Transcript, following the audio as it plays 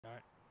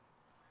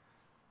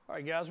All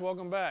right, guys,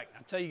 welcome back.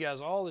 I tell you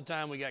guys all the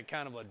time we got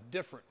kind of a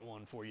different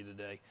one for you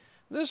today.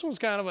 This one's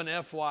kind of an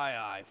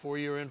FYI for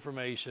your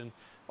information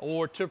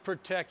or to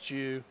protect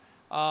you.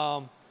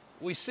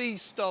 We see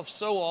stuff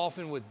so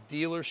often with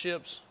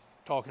dealerships,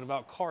 talking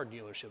about car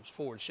dealerships,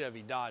 Ford,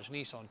 Chevy, Dodge,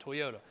 Nissan,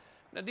 Toyota.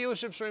 Now,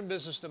 dealerships are in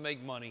business to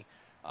make money,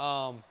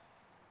 and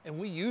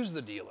we use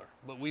the dealer,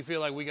 but we feel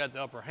like we got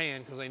the upper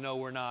hand because they know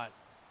we're not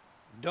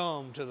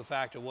dumb to the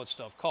fact of what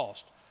stuff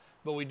costs.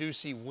 But we do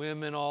see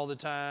women all the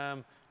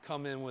time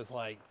come in with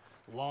like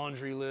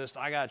laundry list.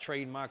 I got to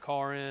trade my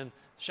car in.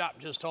 Shop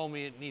just told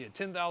me it needed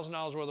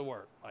 $10,000 worth of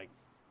work. Like,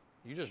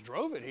 you just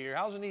drove it here.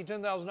 How does it need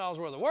 $10,000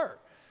 worth of work?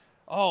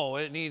 Oh,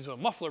 it needs a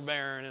muffler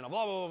bearing and a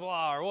blah, blah, blah,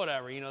 blah, or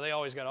whatever. You know, they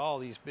always got all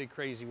these big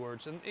crazy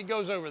words, and it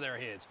goes over their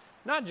heads.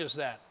 Not just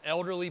that,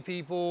 elderly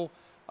people,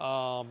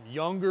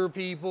 younger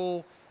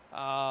people,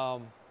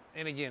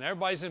 and again,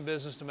 everybody's in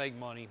business to make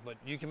money, but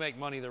you can make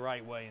money the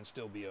right way and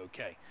still be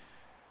okay.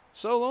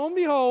 So lo and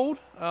behold,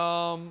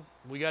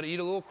 we got to eat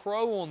a little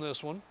crow on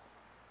this one,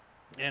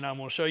 and I'm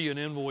going to show you an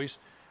invoice.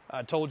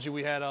 I told you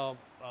we had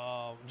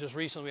just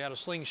recently we had a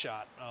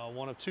slingshot,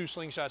 one of two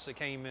slingshots that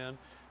came in,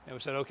 and we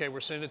said, okay,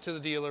 we're sending it to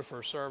the dealer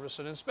for service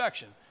and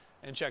inspection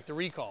and check the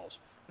recalls.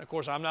 And of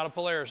course, I'm not a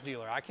Polaris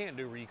dealer. I can't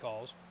do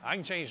recalls. I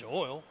can change the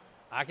oil.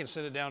 I can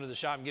send it down to the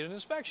shop and get an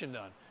inspection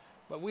done.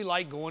 But we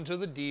like going to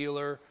the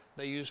dealer.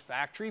 They use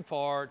factory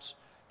parts.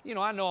 You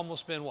know, I know I'm going to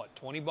spend, what,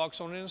 20 bucks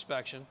on an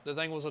inspection. The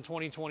thing was a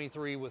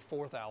 2023 with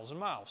 4,000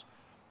 miles.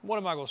 What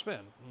am I going to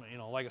spend? You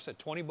know, like I said,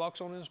 20 bucks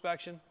on an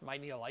inspection.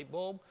 Might need a light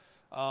bulb.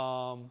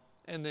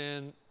 And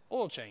then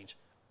oil change.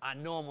 I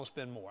know I'm going to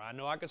spend more. I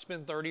know I could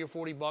spend 30 or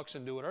 40 bucks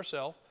and do it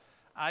ourselves.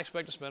 I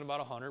expect to spend about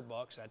 100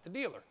 bucks at the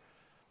dealer.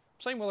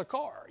 Same with a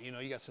car. You know,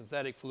 you got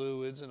synthetic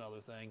fluids and other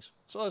things.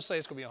 So let's say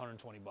it's going to be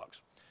 120 bucks.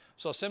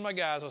 So I'll send my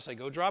guys, I'll say,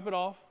 go drop it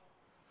off.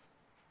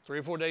 3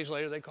 or 4 days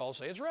later, they call,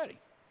 say it's ready.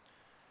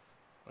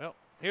 Well,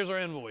 here's our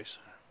invoice.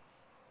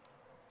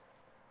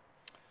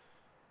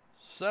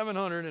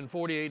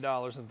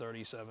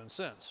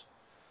 $748.37.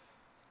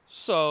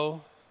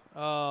 So,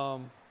 I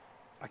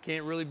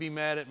can't really be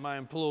mad at my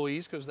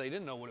employees because they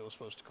didn't know what it was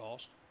supposed to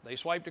cost. They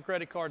swiped a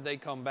credit card, they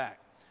come back.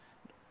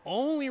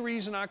 Only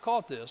reason I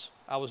caught this,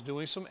 I was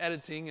doing some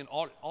editing and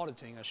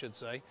auditing, I should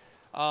say,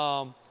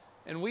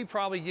 and we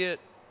probably get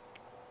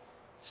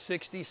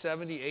 60,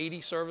 70,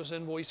 80 service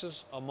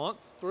invoices a month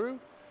through.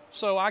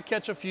 So I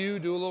catch a few,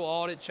 do a little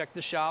audit, check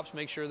the shops,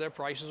 make sure their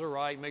prices are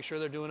right, make sure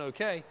they're doing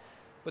okay.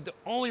 But the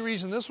only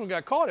reason this one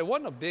got caught, it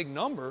wasn't a big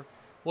number,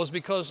 was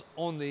because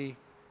on the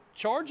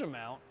charge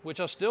amount,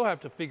 which I still have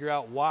to figure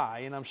out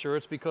why, and I'm sure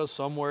it's because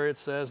somewhere it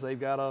says they've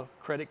got a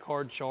credit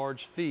card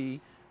charge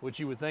fee, which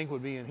you would think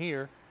would be in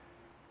here.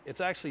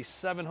 It's actually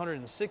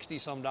 $760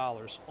 some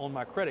on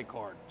my credit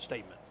card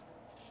statement.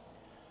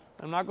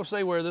 I'm not going to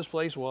say where this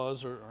place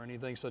was or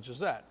anything such as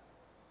that.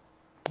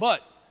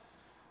 But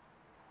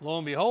lo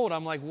and behold,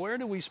 I'm like, where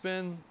do we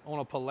spend on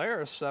a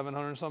Polaris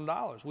 $700 some?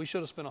 We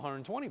should have spent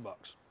 120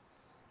 bucks.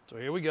 So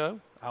here we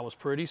go. I was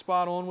pretty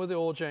spot on with the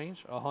oil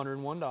change,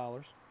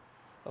 $101.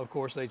 Of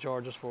course, they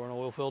charge us for an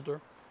oil filter,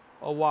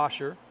 a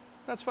washer.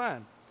 That's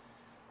fine.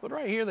 But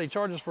right here, they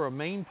charge us for a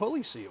main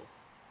pulley seal.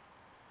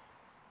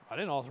 I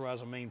didn't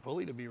authorize a main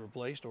pulley to be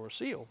replaced or a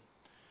seal.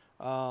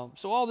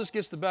 So all this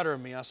gets the better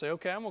of me. I say,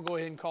 okay, I'm going to go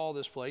ahead and call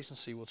this place and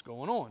see what's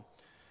going on.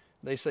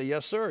 They say,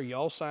 yes, sir,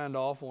 y'all signed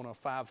off on a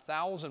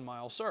 5,000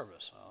 mile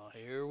service.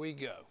 Here we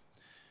go.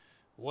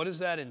 What does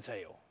that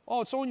entail?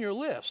 Oh, it's on your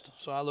list.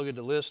 So I look at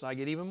the list and I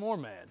get even more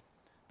mad.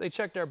 They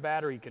checked our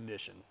battery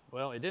condition.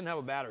 Well, it didn't have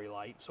a battery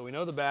light, so we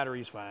know the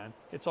battery's fine.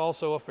 It's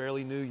also a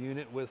fairly new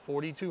unit with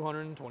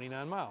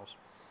 4,229 miles.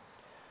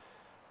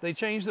 They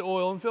changed the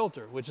oil and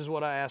filter, which is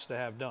what I asked to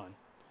have done.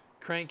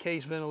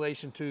 Crankcase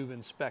ventilation tube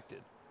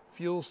inspected.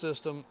 Fuel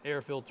system,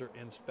 air filter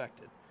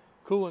inspected.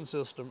 Coolant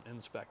system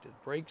inspected.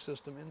 Brake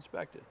system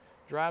inspected.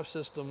 Drive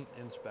system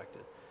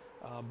inspected.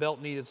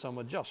 Belt needed some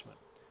adjustment.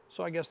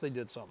 So I guess they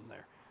did something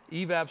there.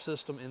 Evap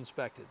system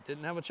inspected.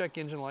 Didn't have a check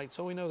engine light,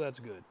 so we know that's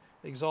good.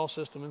 Exhaust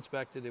system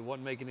inspected. It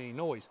wasn't making any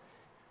noise.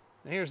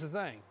 Now here's the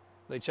thing.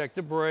 They checked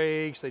the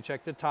brakes, they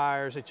checked the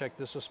tires, they checked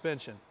the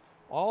suspension.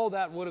 All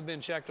that would have been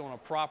checked on a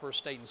proper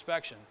state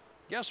inspection.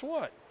 Guess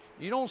what?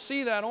 You don't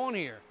see that on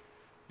here.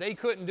 They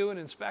couldn't do an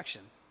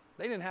inspection.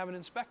 They didn't have an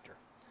inspector.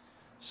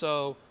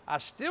 So I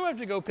still have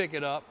to go pick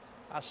it up.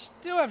 I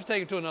still have to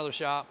take it to another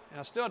shop, and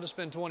I still have to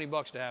spend 20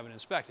 bucks to have it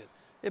inspected.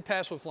 It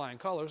passed with flying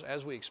colors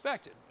as we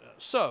expected.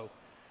 So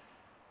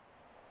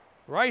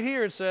right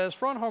here it says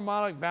front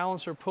harmonic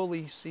balancer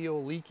pulley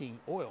seal leaking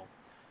oil.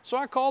 So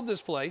I called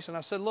this place and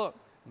I said, look,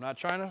 I'm not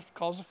trying to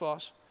cause a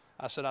fuss.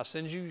 I said, I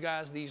send you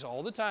guys these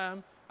all the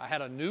time. I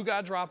had a new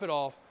guy drop it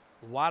off.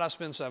 Why'd I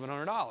spend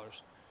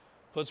 $700?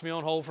 Puts me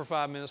on hold for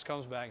 5 minutes,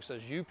 comes back and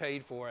says, you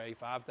paid for a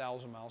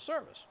 5,000 mile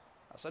service.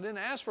 I said, I didn't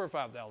ask for a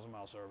 5,000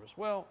 mile service.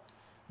 Well,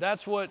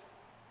 that's what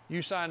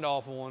you signed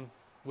off on,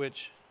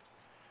 which,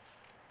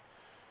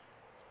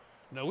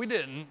 no, we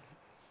didn't.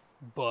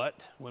 But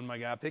when my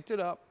guy picked it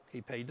up,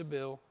 he paid the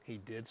bill. He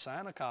did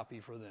sign a copy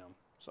for them.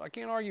 So I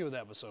can't argue with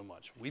that with so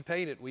much. We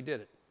paid it. We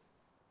did it.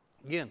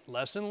 Again,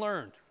 lesson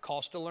learned,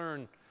 cost to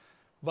learn.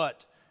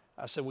 But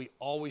I said, we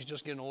always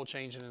just get an oil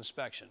change and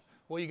inspection.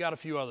 Well, you got a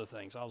few other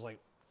things. I was like,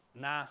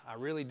 nah, I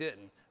really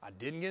didn't. I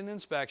didn't get an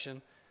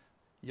inspection.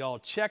 Y'all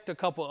checked a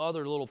couple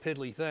other little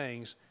piddly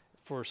things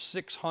for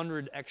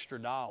 $600 extra.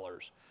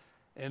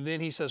 And then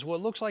he says, well,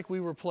 it looks like we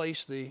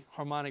replaced the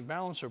harmonic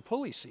balancer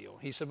pulley seal.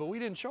 He said, but we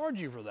didn't charge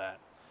you for that.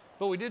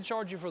 But we did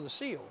charge you for the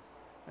seal.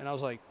 And I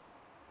was like,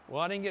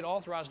 well, I didn't get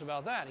authorized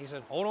about that. He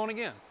said, hold on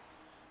again.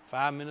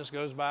 5 minutes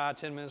goes by,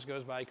 10 minutes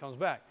goes by, he comes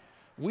back.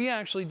 We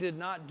actually did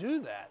not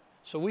do that.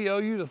 So we owe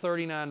you the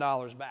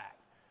 $39 back.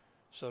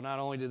 So not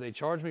only did they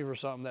charge me for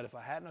something that if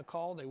I hadn't have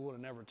called, they would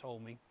have never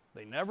told me.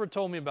 They never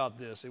told me about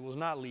this. It was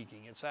not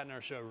leaking. It sat in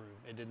our showroom.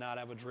 It did not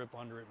have a drip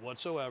under it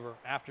whatsoever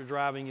after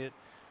driving it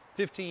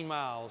 15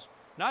 miles.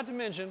 Not to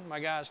mention, my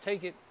guys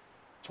take it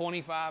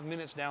 25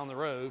 minutes down the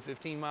road,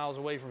 15 miles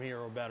away from here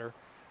or better,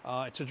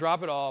 to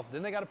drop it off.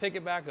 Then they got to pick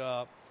it back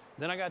up.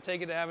 Then I got to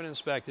take it to have it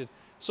inspected.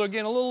 So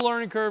again, a little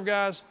learning curve,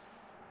 guys.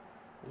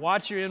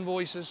 Watch your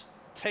invoices.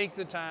 Take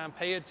the time.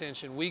 Pay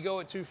attention. We go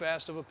at too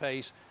fast of a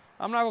pace.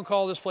 I'm not going to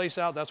call this place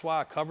out. That's why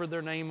I covered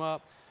their name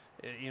up.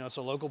 You know, it's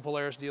a local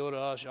Polaris dealer to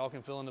us. Y'all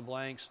can fill in the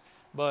blanks.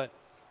 But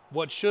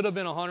what should have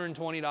been $120,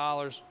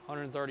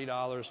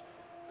 $130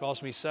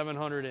 cost me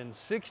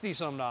 $760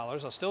 some. I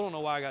still don't know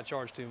why I got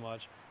charged too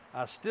much.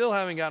 I still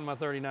haven't gotten my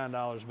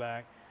 $39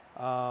 back.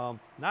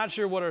 Not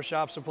sure what our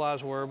shop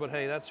supplies were, but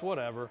hey, that's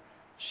whatever.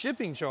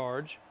 Shipping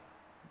charge,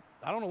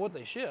 I don't know what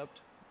they shipped,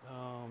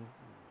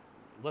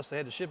 unless they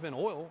had to ship in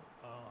oil.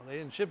 They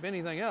didn't ship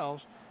anything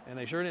else, and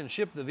they sure didn't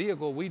ship the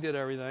vehicle. We did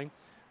everything.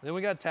 Then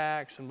we got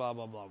tax and blah,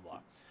 blah, blah, blah.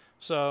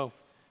 So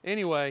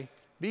anyway,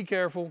 be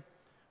careful.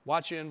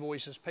 Watch your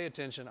invoices. Pay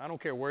attention. I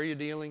don't care where you're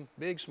dealing,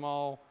 big,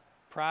 small,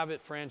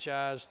 private,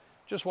 franchise.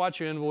 Just watch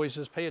your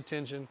invoices. Pay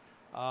attention.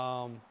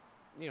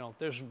 You know,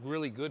 there's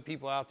really good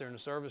people out there in the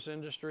service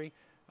industry,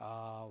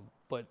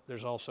 but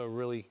there's also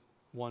really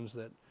ones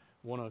that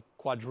want to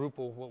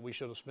quadruple what we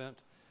should have spent.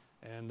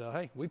 And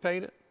hey, we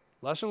paid it.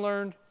 Lesson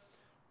learned,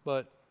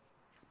 but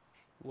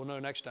we'll know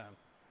next time.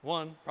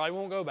 One, probably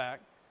won't go back.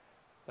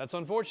 That's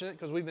unfortunate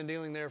because we've been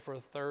dealing there for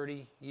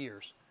 30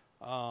 years.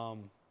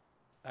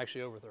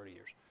 Actually over 30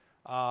 years.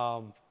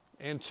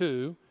 And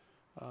two,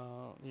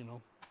 you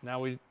know, now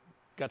we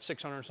got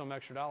 $600 some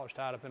extra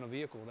tied up in a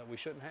vehicle that we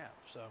shouldn't have.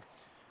 So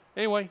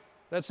anyway,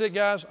 that's it,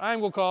 guys. I'm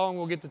going to call and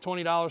we'll get the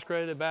 $20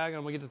 credited back, and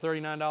I'm going to get the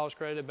 $39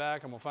 credited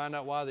back. I'm going to find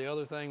out why the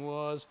other thing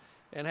was.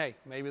 And hey,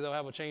 maybe they'll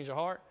have a change of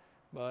heart.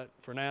 But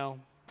for now,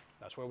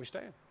 that's where we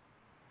stand.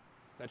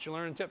 That's your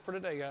learning tip for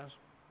today, guys.